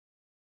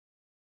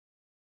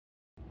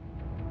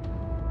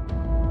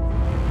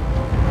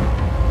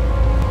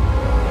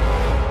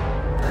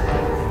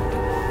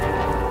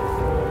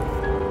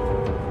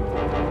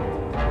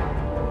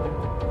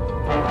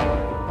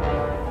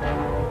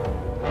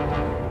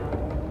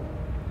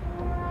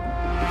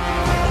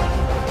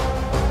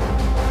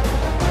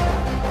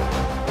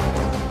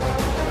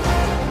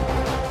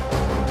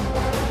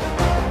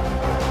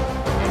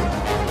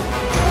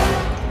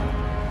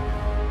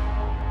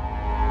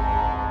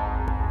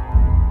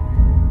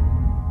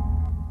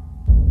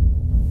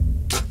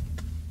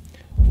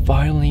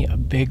Finally, a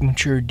big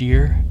mature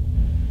deer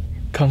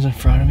comes in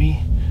front of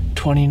me.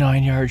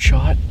 29-yard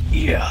shot.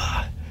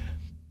 Yeah.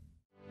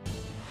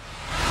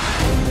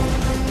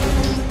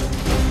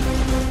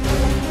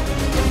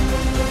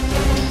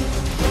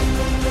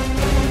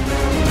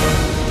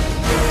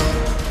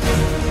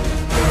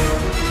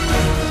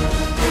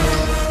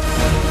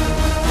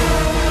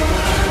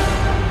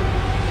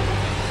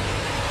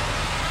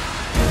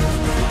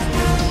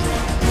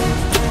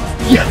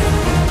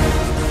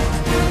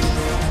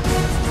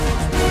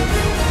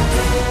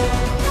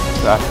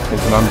 That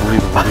is an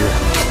unbelievable deer.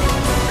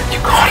 You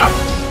got him.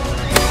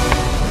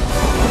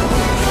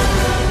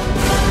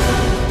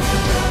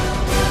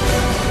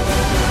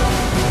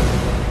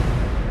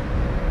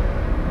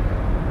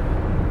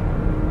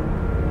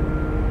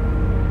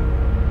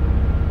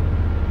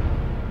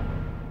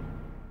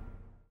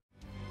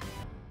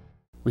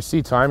 We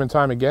see time and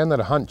time again that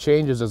a hunt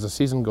changes as the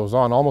season goes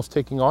on, almost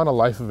taking on a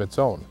life of its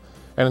own.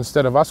 And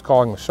instead of us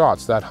calling the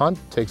shots, that hunt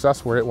takes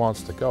us where it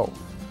wants to go.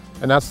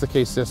 And that's the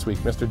case this week.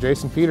 Mr.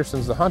 Jason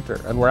Peterson's the hunter,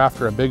 and we're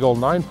after a big old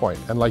 9-point.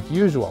 And like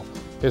usual,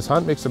 his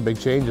hunt makes some big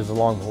changes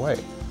along the way.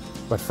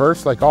 But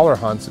first, like all our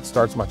hunts, it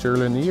starts much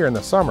earlier in the year, in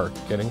the summer,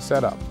 getting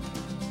set up.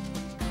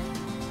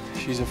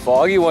 She's a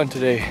foggy one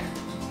today.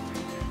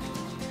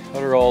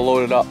 Had her all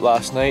loaded up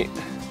last night.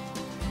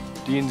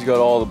 Dean's got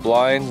all the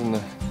blinds and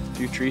the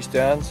few tree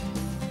stands.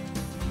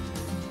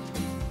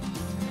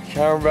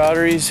 Camera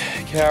batteries,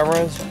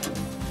 cameras,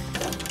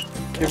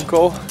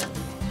 Kimco.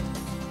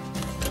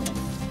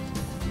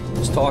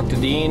 Just talked to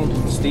Dean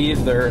and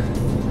Steve. They're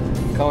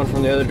coming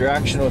from the other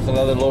direction with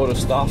another load of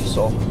stuff,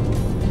 so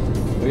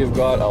we've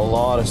got a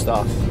lot of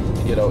stuff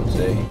to get out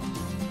today.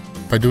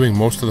 By doing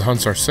most of the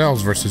hunts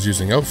ourselves versus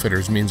using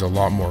outfitters means a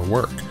lot more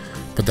work,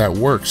 but that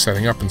work,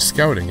 setting up and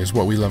scouting, is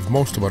what we love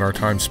most about our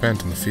time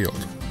spent in the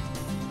field.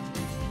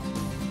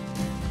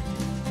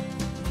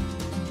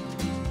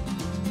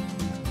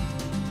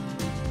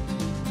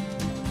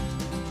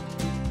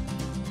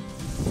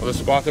 Well, the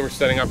spot that we're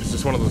setting up is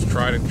just one of those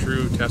tried and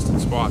true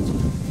tested spots.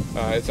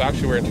 It's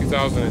actually where in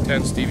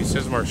 2010 Stevie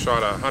Sismar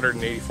shot a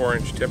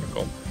 184-inch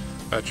typical,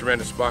 a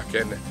tremendous buck.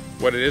 And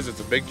what it is, it's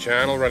a big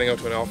channel running out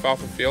to an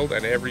alfalfa field,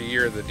 and every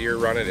year the deer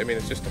run it. I mean,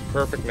 it's just a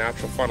perfect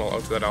natural funnel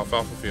out to that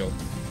alfalfa field.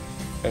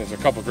 And there's a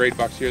couple great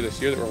bucks here this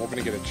year that we're hoping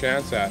to get a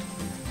chance at.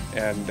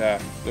 And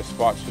this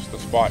spot's just the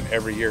spot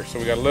every year. So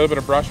we got a little bit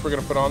of brush we're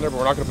going to put on there, but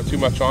we're not going to put too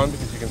much on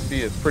because you can see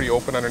it's pretty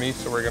open underneath,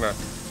 so we're going to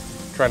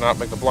try not to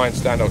make the blind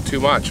stand out too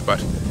much,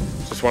 but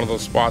it's just one of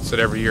those spots that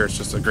every year it's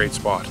just a great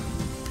spot.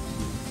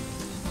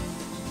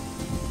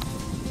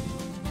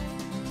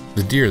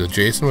 The deer that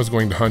Jason was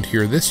going to hunt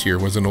here this year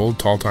was an old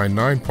tall tine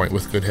 9-point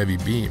with good heavy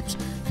beams,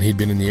 and he'd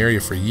been in the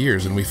area for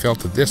years, and we felt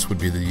that this would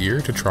be the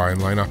year to try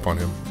and line up on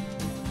him.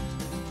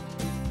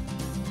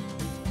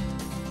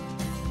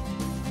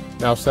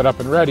 Now set up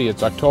and ready,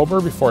 it's October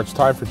before it's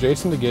time for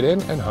Jason to get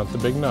in and hunt the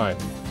big 9.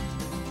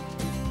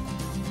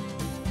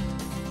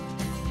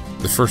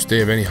 The first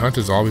day of any hunt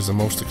is always the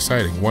most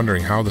exciting,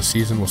 wondering how the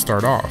season will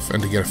start off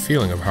and to get a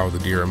feeling of how the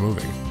deer are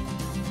moving.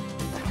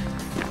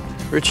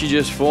 Richie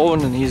just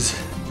phoned and he's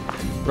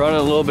running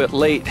a little bit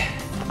late,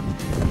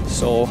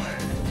 so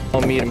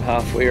I'll meet him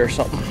halfway or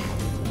something.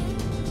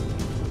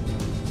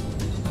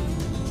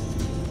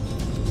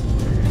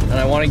 And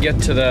I want to get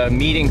to the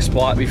meeting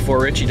spot before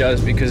Richie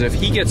does, because if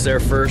he gets there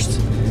first,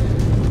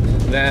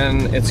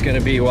 then it's going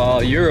to be,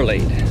 well, you're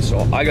late. So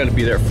I got to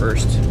be there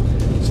first,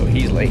 so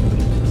he's late.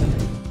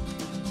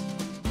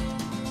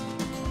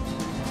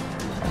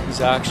 He's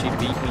actually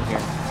beat me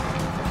here.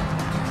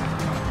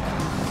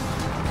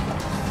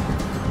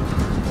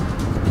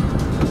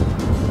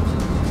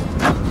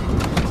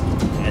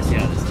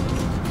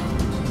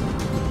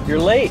 You're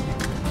late.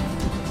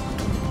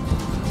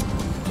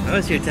 I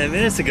was here 10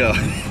 minutes ago.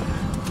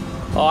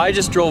 Oh, I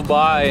just drove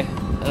by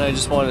and I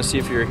just wanted to see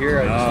if you were here.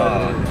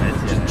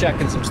 I just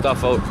checking some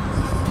stuff out.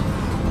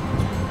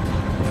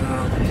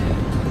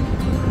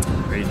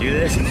 Ready to do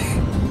this?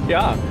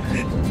 Yeah.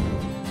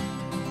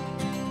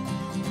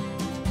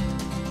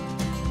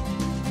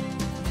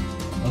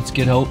 Let's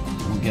get out.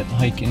 We'll get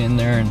hiking in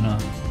there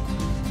and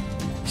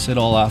sit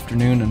all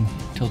afternoon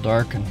until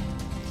dark and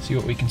see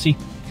what we can see.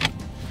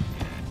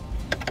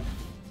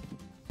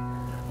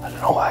 I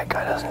don't know why a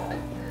guy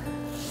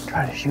doesn't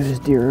try to shoot his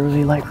deer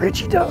early like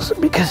Richie does,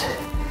 because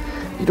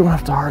you don't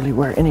have to hardly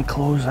wear any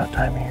clothes that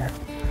time of year.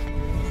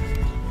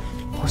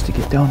 Supposed to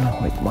get down to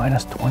like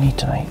 -20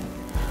 tonight.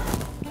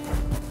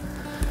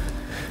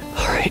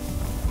 All right,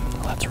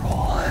 let's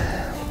roll.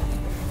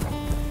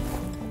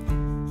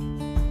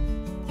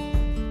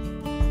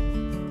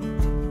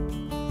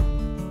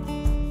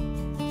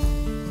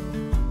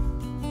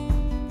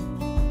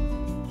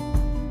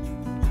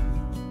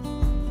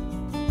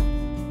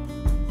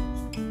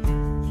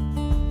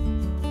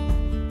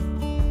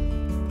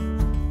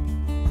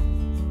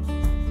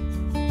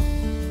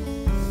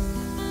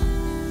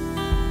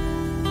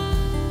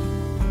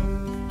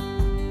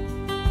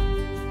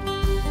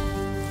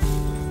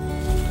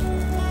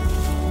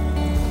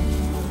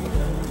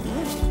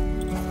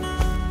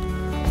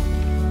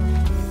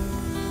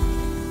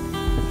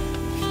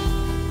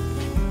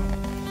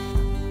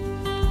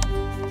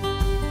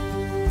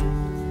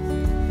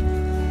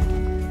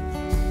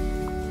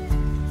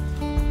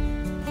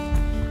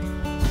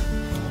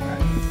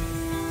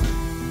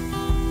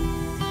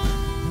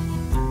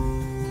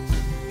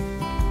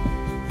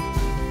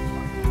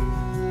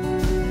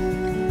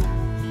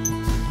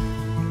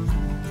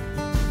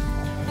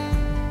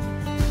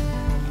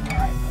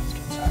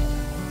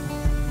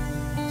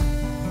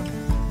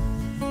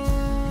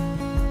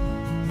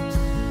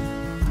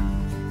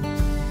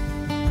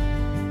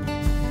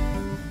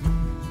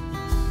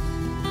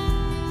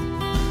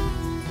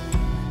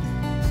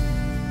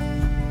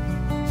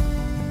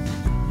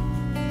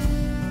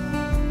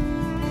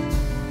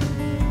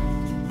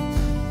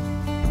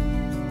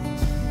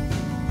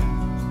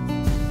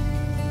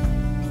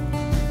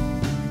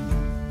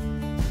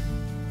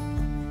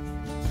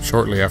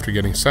 Shortly after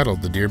getting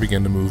settled, the deer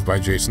began to move by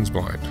Jason's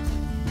blind.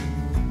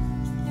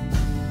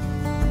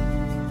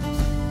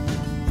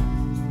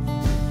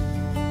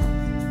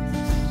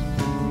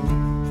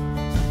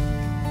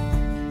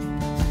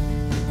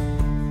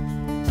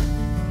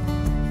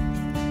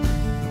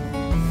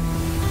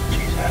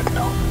 She's heading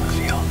out in the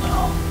field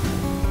now.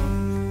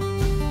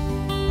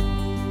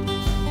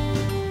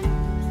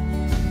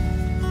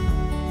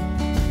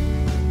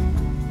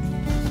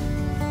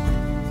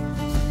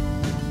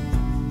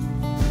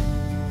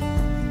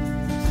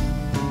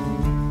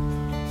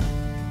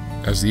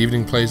 As the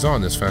evening plays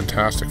on, this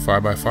fantastic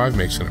 5x5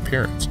 makes an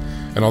appearance,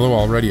 and although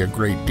already a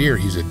great deer,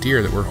 he's a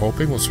deer that we're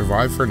hoping will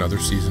survive for another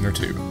season or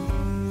two.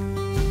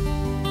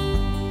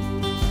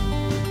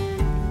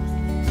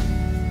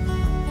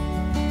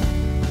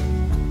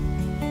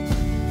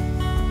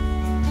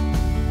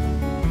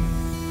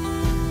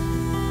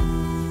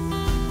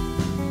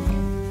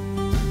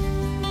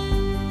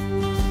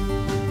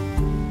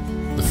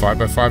 The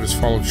 5x5 is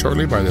followed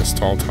shortly by this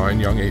tall tine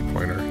young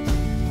 8-pointer.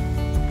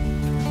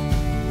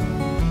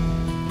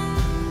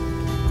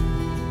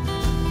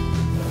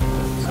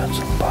 Got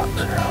some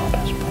bucks around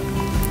us, but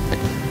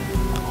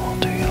all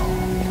too young.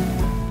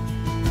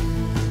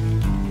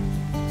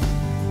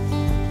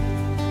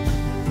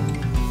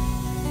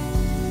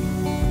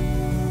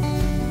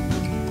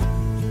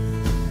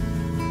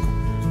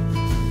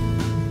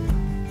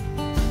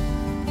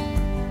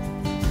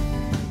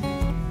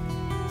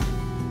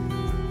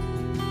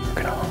 We're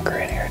gonna hunker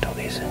in here till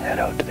these head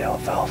out to the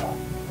alfalfa,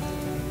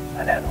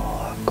 and then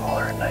we'll call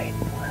her a night.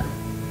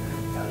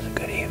 It was a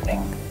good evening,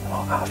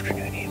 well,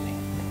 afternoon, evening.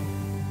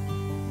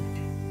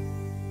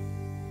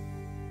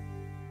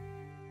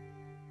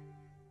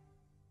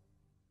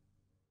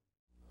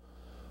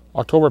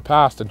 October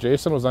passed and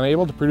Jason was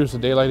unable to produce a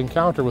daylight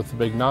encounter with the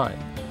big 9,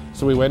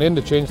 so we went in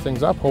to change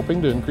things up,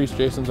 hoping to increase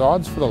Jason's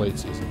odds for the late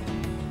season.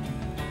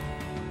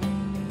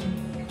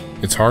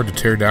 It's hard to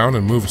tear down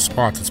and move a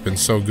spot that's been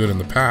so good in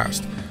the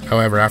past.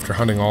 However, after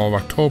hunting all of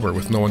October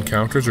with no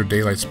encounters or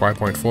daylight spy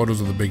point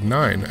photos of the big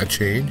 9, a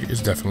change is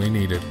definitely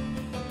needed.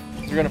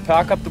 We're going to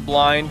pack up the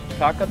blind,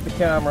 pack up the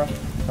camera,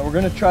 and we're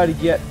going to try to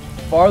get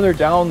farther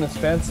down this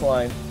fence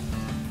line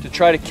to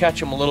try to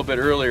catch them a little bit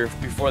earlier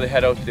before they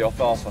head out to the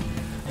alfalfa.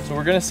 So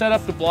we're going to set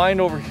up the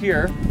blind over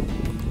here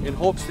in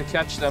hopes to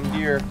catch them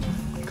deer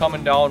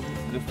coming down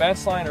the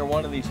fence line or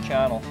one of these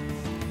channels.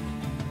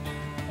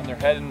 And they're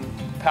heading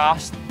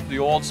past the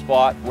old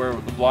spot where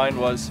the blind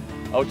was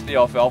out to the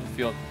alfalfa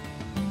field.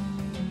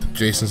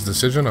 Jason's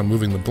decision on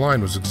moving the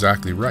blind was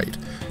exactly right,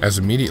 as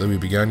immediately we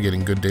began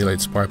getting good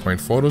daylight spy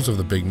point photos of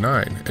the big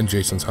 9, and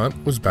Jason's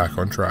hunt was back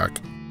on track.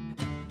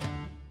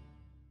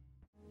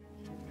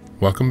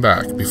 Welcome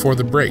back. Before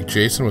the break,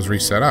 Jason was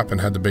reset up and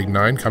had the big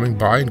 9 coming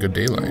by in good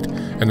daylight,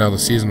 and now the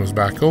season was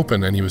back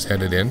open and he was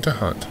headed in to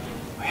hunt.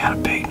 We had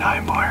a big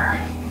 9-pointer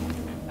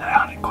that I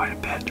hunted quite a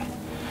bit.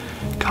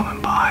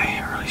 Coming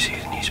by, early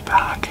season, he's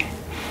back.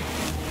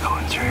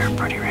 Going through here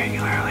pretty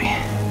regularly.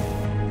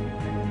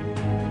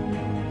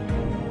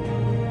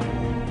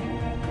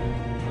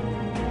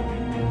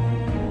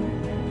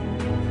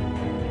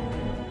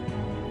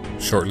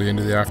 Shortly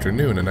into the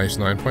afternoon, a nice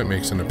 9-point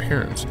makes an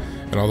appearance,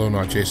 and although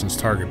not Jason's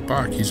target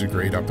buck, he's a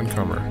great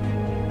up-and-comer.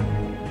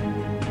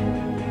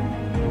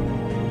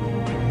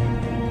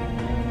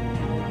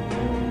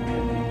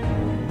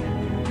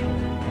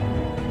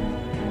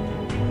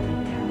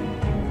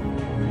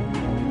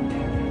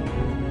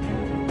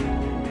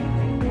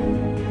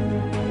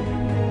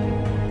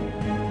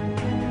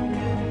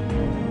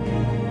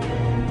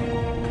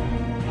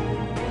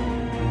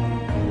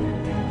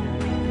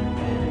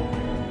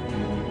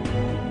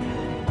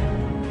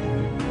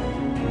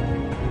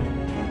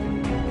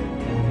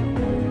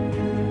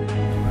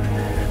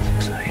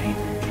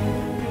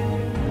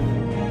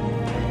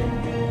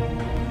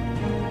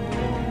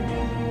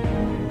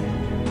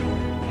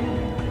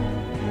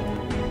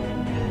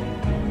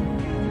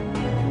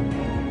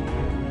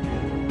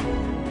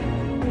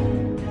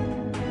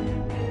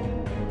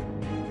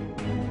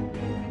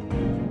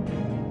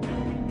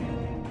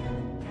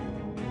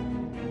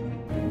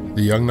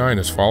 The young 9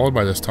 is followed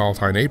by this tall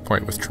tine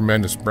 8-point with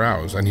tremendous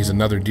brows, and he's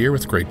another deer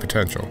with great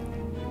potential.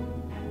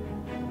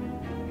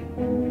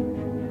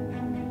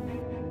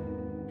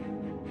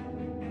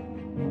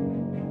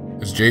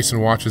 As Jason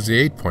watches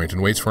the 8-point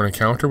and waits for an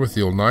encounter with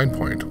the old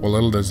 9-point, well,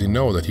 little does he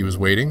know that he was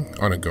waiting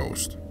on a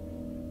ghost.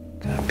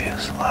 Gonna be a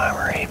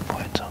slammer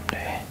 8-point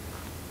someday.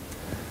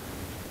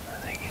 I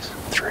think he's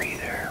 3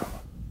 there.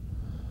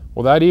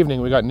 Well, that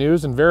evening we got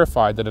news and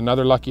verified that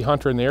another lucky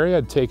hunter in the area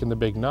had taken the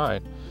big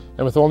 9.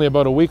 And with only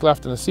about a week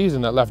left in the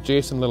season, that left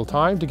Jason little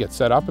time to get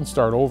set up and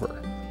start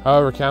over.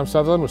 However, Cam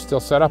Sutherland was still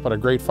set up on a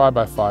great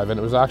 5x5, and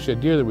it was actually a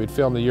deer that we'd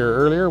filmed the year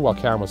earlier while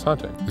Cam was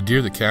hunting. The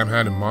deer that Cam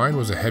had in mind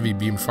was a heavy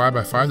beam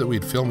 5x5 that we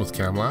had filmed with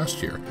Cam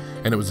last year,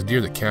 and it was a deer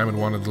that Cam had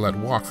wanted to let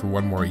walk for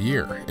one more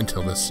year,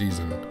 until this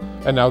season.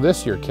 And now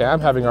this year,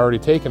 Cam, having already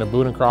taken a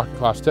Boone and Crockett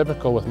class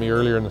typical with me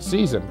earlier in the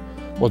season,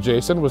 well,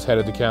 Jason was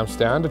headed to Cam's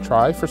stand to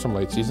try for some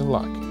late season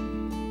luck.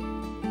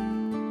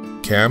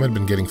 Cam had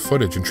been getting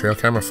footage and trail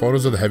camera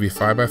photos of the heavy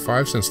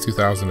 5x5 since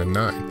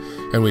 2009,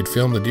 and we'd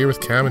filmed the deer with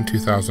Cam in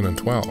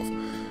 2012.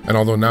 And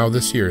although now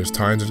this year his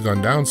tines had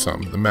gone down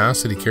some, the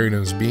mass that he carried in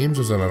his beams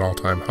was at an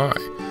all-time high,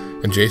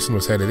 and Jason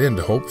was headed in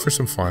to hope for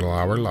some final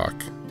hour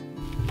luck.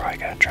 Probably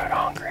gonna try to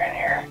hunker in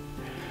here.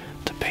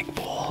 It's a big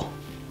bull.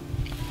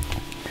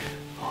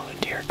 All the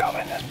deer come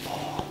in this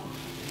bull.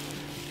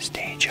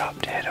 Stage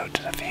up to head out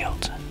to the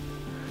fields.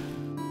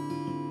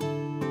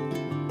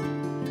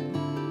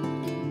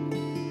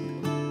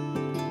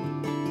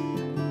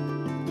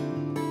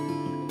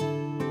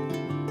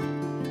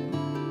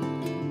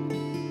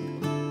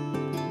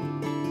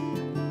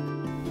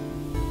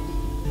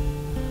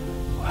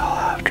 Well,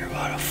 after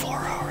about a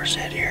 4-hour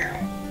sit here,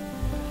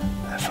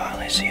 I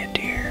finally see a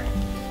deer.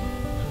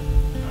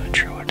 Not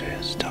sure what it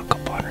is, still a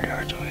couple 100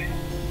 yards away.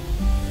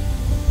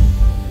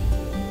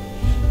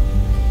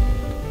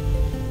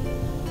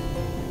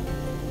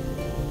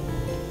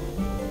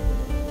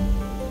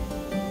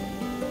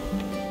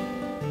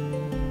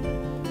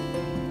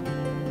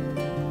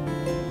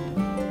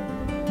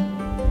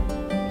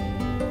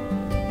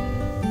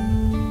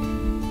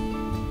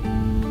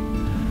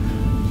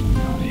 A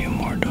few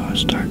more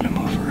dogs starting to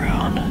move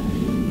around.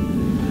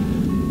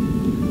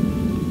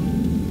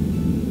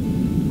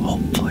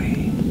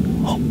 Hopefully,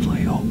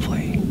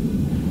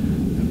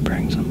 it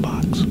brings some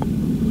bucks.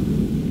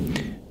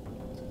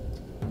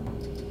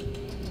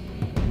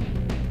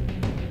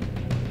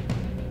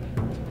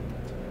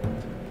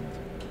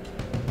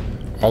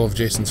 All of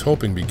Jason's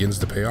hoping begins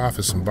to pay off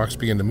as some bucks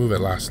begin to move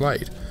at last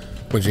light,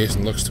 when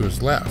Jason looks to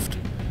his left,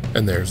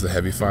 and there's the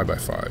heavy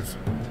 5x5.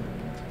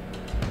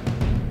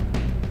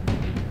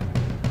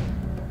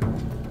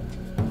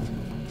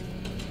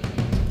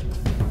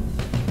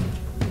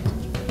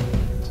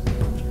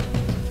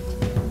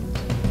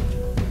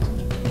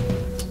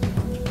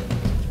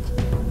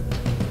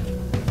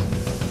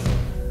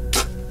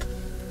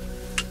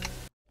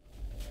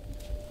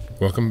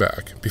 Welcome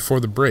back. Before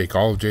the break,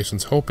 all of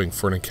Jason's hoping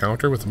for an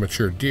encounter with a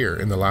mature deer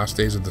in the last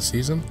days of the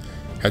season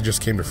had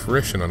just came to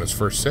fruition on his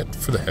first sit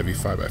for the heavy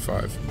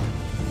 5x5.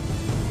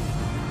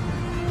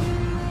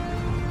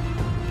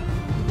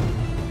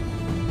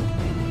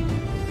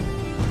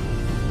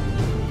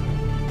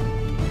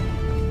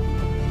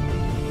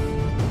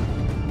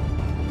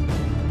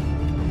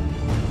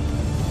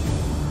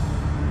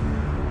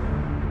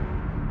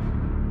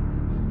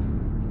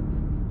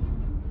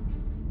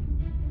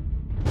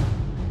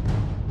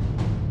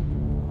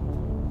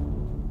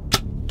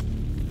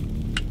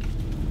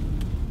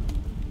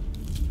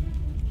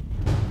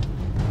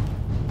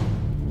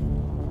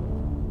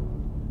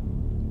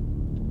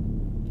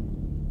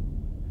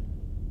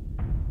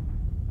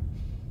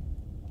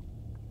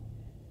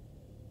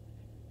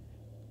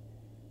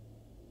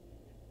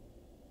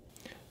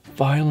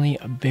 Finally,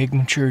 a big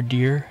mature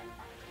deer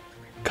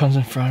comes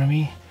in front of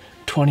me.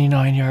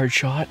 29-yard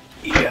shot.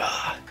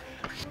 Yeah.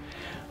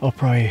 I'll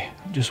probably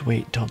just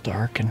wait till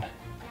dark and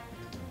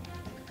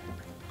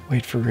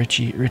wait for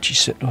Richie. Richie's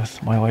sitting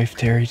with my wife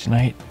Terry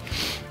tonight,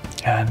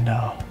 and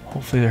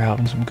hopefully they're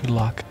having some good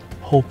luck.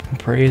 Hope and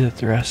pray that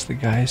the rest of the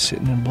guys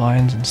sitting in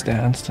blinds and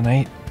stands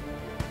tonight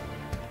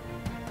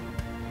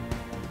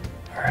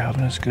are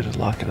having as good a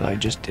luck as I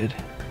just did.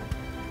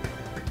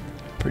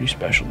 Pretty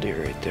special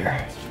deer right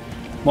there.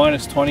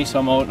 Minus 20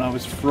 some out, and I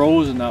was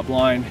frozen that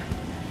blind.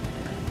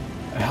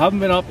 I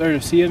haven't been up there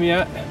to see him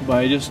yet, but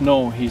I just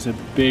know he's a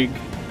big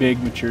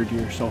mature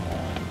deer. So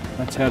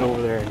let's head over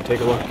there and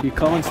take a look. You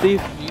coming,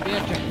 Steve? You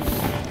betcha.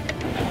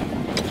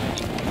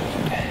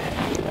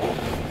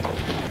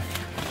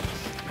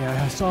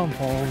 Yeah, I saw him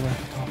fall over at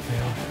the top of the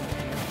hill.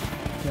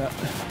 Yeah.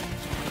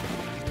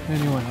 Then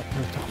he went up to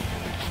the top.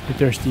 Right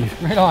there, Steve.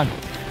 Right on.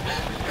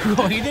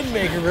 Oh, he didn't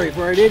make it very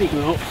far, did he?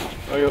 No.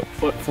 Oh,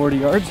 what, 40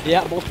 yards?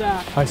 Yeah, about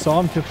that. I saw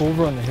him tip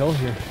over on the hill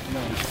here.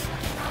 Nice.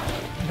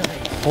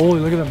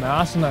 Holy, look at the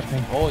mass on that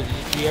thing. Oh,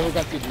 you ever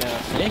got good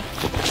mass, eh?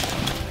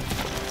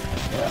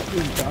 Yeah,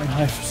 good darn.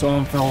 I saw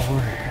him fell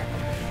over here.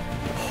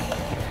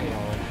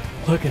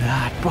 Look at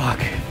that buck.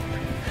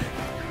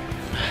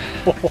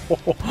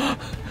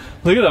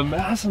 Look at the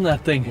mass on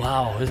that thing.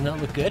 Wow, doesn't that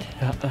look good?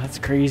 Yeah, that's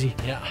crazy.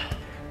 Yeah.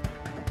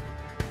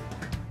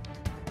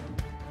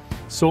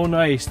 So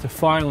nice to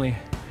finally,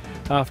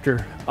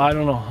 after I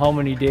don't know how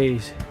many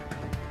days,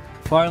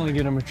 finally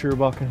get a mature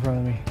buck in front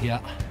of me. Yeah.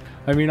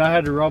 I mean, I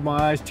had to rub my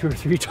eyes 2 or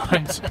 3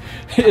 times.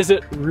 Is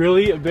it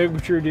really a big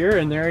mature deer?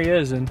 And there he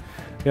is. And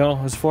you know,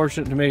 I was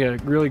fortunate to make a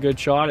really good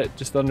shot at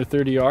just under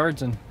 30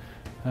 yards, and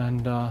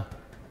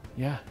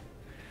yeah,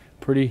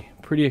 pretty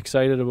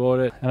excited about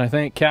it. And I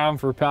thank Cam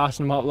for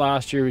passing him up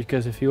last year,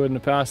 because if he wouldn't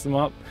have passed him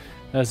up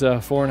as a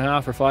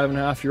 4.5 or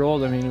 5.5 year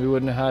old, I mean, we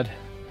wouldn't have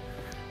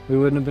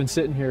been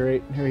sitting here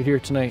right here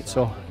tonight.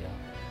 So,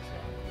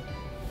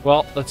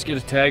 well, let's get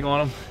a tag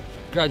on him.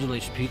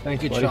 Congratulations, Pete.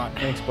 Thanks, good buddy. shot.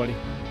 Thanks, buddy.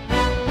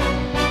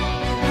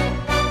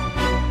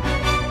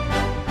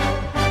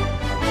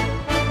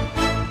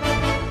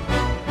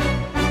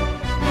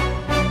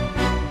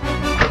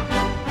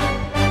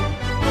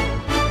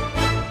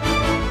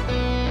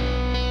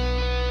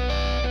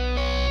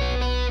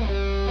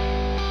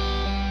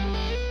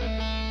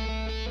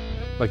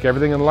 Like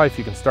everything in life,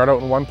 you can start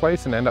out in one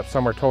place and end up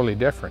somewhere totally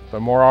different, but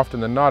more often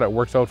than not, it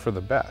works out for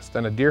the best,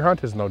 and a deer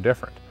hunt is no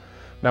different.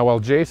 Now, while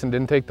Jason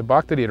didn't take the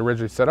buck that he had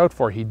originally set out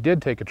for, he did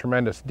take a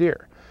tremendous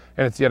deer,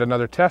 and it's yet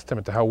another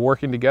testament to how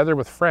working together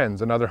with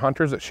friends and other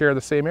hunters that share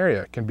the same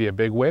area can be a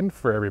big win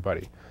for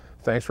everybody.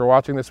 Thanks for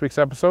watching this week's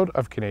episode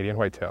of Canadian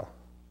Whitetail.